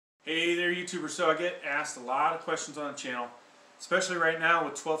Hey there, YouTubers. So I get asked a lot of questions on the channel, especially right now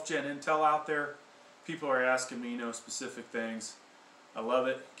with 12th gen Intel out there. People are asking me, specific things. I love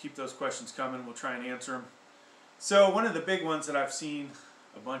it. Keep those questions coming. We'll try and answer them. So one of the big ones that I've seen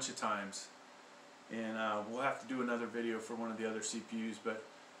a bunch of times, and we'll have to do another video for one of the other CPUs, but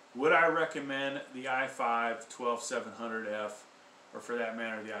would I recommend the i5 12700F, or for that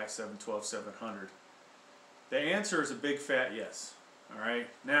matter, the i7 12700? The answer is a big fat yes. Alright,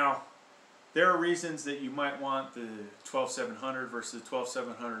 now there are reasons that you might want the 12700 versus the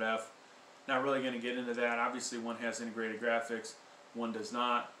 12700F. Not really going to get into that. Obviously one has integrated graphics, one does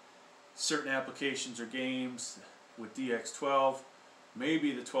not. Certain applications or games with DX12,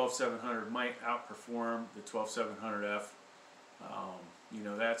 maybe the 12700 might outperform the 12700F.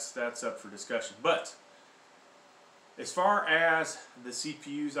 That's up for discussion. But as far as the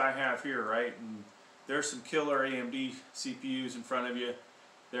CPUs I have here, right, and there's some killer AMD CPUs in front of you.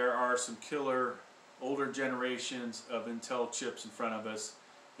 There are some killer older generations of Intel chips in front of us,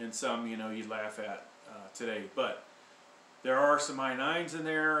 and some you'd laugh at today. But there are some i9s in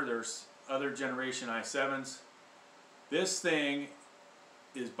there. There's other generation i7s. This thing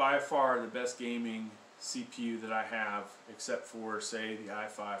is by far the best gaming CPU that I have, except for, say, the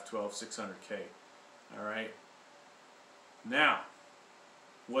i5 12600K. All right. Now,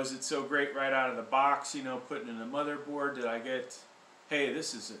 was it so great right out of the box, putting in a motherboard? Did I get, hey,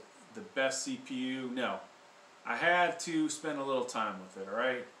 this is the best CPU? No. I had to spend a little time with it,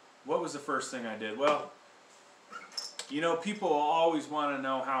 alright? What was the first thing I did? Well, people always want to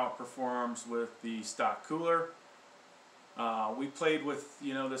know how it performs with the stock cooler. We played with,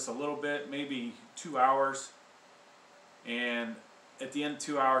 this a little bit, maybe 2 hours. And at the end of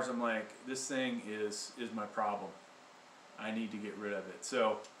 2 hours, I'm like, this thing is my problem. I need to get rid of it.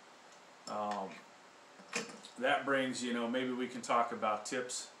 So that brings, maybe we can talk about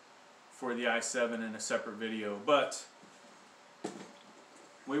tips for the i7 in a separate video. But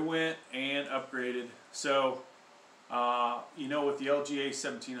we went and upgraded. So, with the LGA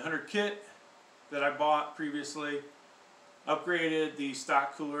 1700 kit that I bought previously, upgraded the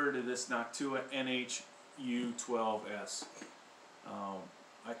stock cooler to this Noctua NH-U12S.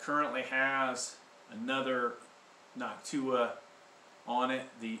 I currently has another Noctua on it,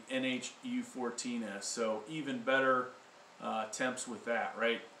 the NH-U14S, so even better temps with that,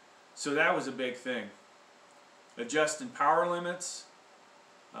 right? So that was a big thing. Adjusting power limits.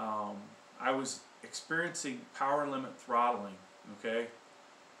 I was experiencing power limit throttling, okay?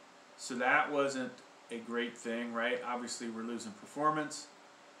 So that wasn't a great thing, right? Obviously we're losing performance.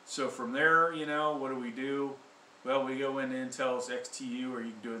 So from there, what do? Well, we go into Intel's XTU, or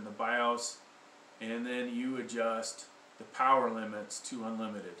you can do it in the BIOS, and then you adjust the power limits to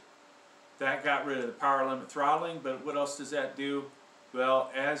unlimited. That got rid of the power limit throttling, but what else does that do?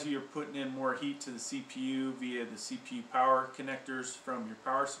 Well, as you're putting in more heat to the CPU via the CPU power connectors from your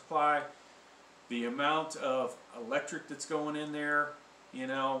power supply, the amount of electric that's going in there,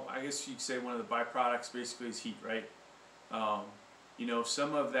 I guess you could say one of the byproducts basically is heat, right?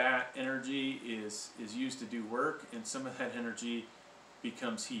 Some of that energy is used to do work, and some of that energy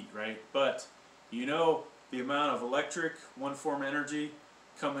becomes heat, right? But the amount of electric, one form of energy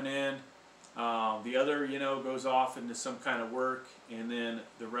coming in, the other, goes off into some kind of work, and then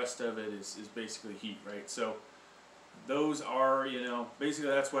the rest of it is basically heat, right? So those are,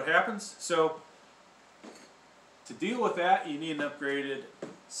 basically that's what happens. So to deal with that, you need an upgraded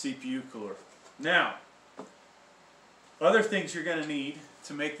CPU cooler. Now, other things you're going to need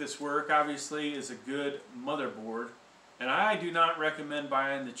to make this work, obviously, is a good motherboard. And I do not recommend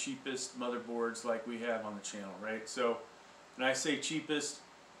buying the cheapest motherboards like we have on the channel, right? So when I say cheapest,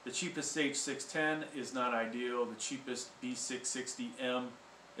 the cheapest H610 is not ideal. The cheapest B660M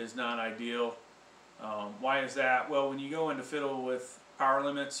is not ideal. Why is that? Well, when you go into fiddle with power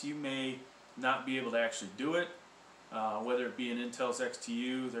limits, you may not be able to actually do it. Whether it be in Intel's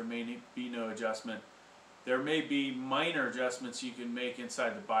XTU, there may be no adjustment. There may be minor adjustments you can make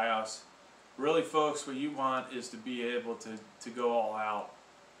inside the BIOS. Really, folks, what you want is to be able to go all out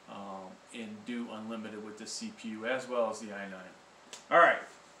and do unlimited with the CPU, as well as the i9. Alright,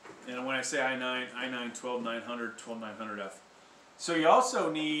 and when I say i9 12900, 12900F. So you also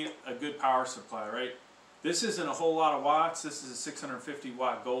need a good power supply, right? This isn't a whole lot of watts. This is a 650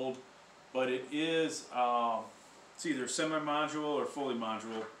 watt gold, but it is, it's either semi-module or fully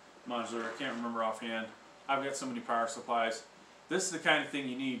modular. I can't remember offhand. I've got so many power supplies. This is the kind of thing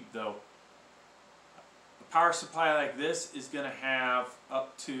you need, though. Power supply like this is going to have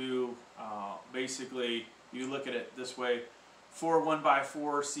up to, basically, you look at it this way, 4 1x4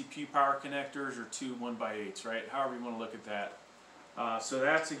 CPU power connectors or 2 1x8s, right? However you want to look at that. So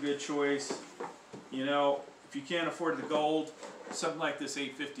that's a good choice. You know, if you can't afford the gold, something like this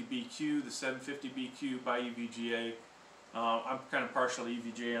 850BQ, the 750BQ by EVGA. I'm kind of partial to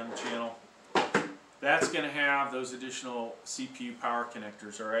EVGA on the channel. That's going to have those additional CPU power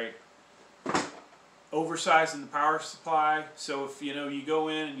connectors, all right? Oversizing the power supply. So if you know you go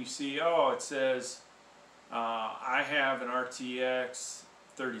in and you see, oh, it says I have an RTX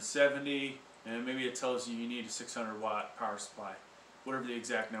 3070, and maybe it tells you you need a 600-watt power supply, whatever the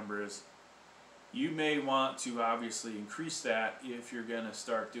exact number is. You may want to obviously increase that if you're going to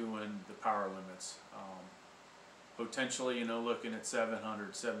start doing the power limits. Potentially, you know, looking at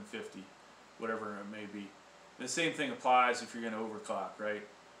 700, 750, whatever it may be. The same thing applies if you're going to overclock, right?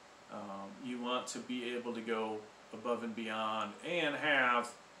 You want to be able to go above and beyond and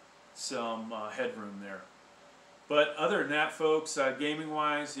have some headroom there. But other than that, folks, gaming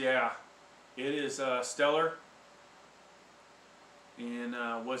wise, yeah, it is stellar. And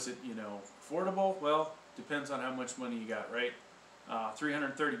was it, you know, affordable? Well, depends on how much money you got, right?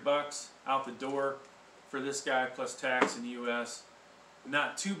 330 bucks out the door for this guy plus tax in the US.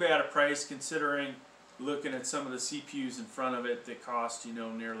 Not too bad a price considering looking at some of the CPUs in front of it that cost, you know,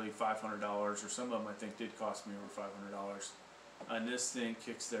 nearly $500, or some of them I think did cost me over $500. And this thing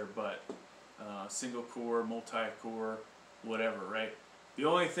kicks their butt. Single core, multi-core, whatever, right? The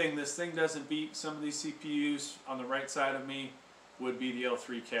only thing this thing doesn't beat some of these CPUs on the right side of me would be the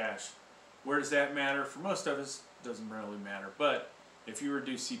L3 cache. Where does that matter? For most of us, it doesn't really matter. But if you were to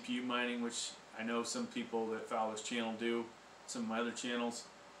do CPU mining, which I know some people that follow this channel do, some of my other channels,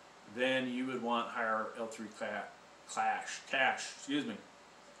 then you would want higher L3 cache, excuse me.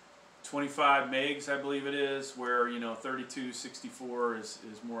 25 megs, I believe it is, where, you know, 32, 64 is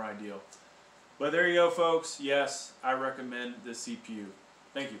more ideal. But there you go, folks. Yes, I recommend this CPU.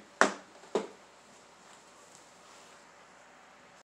 Thank you.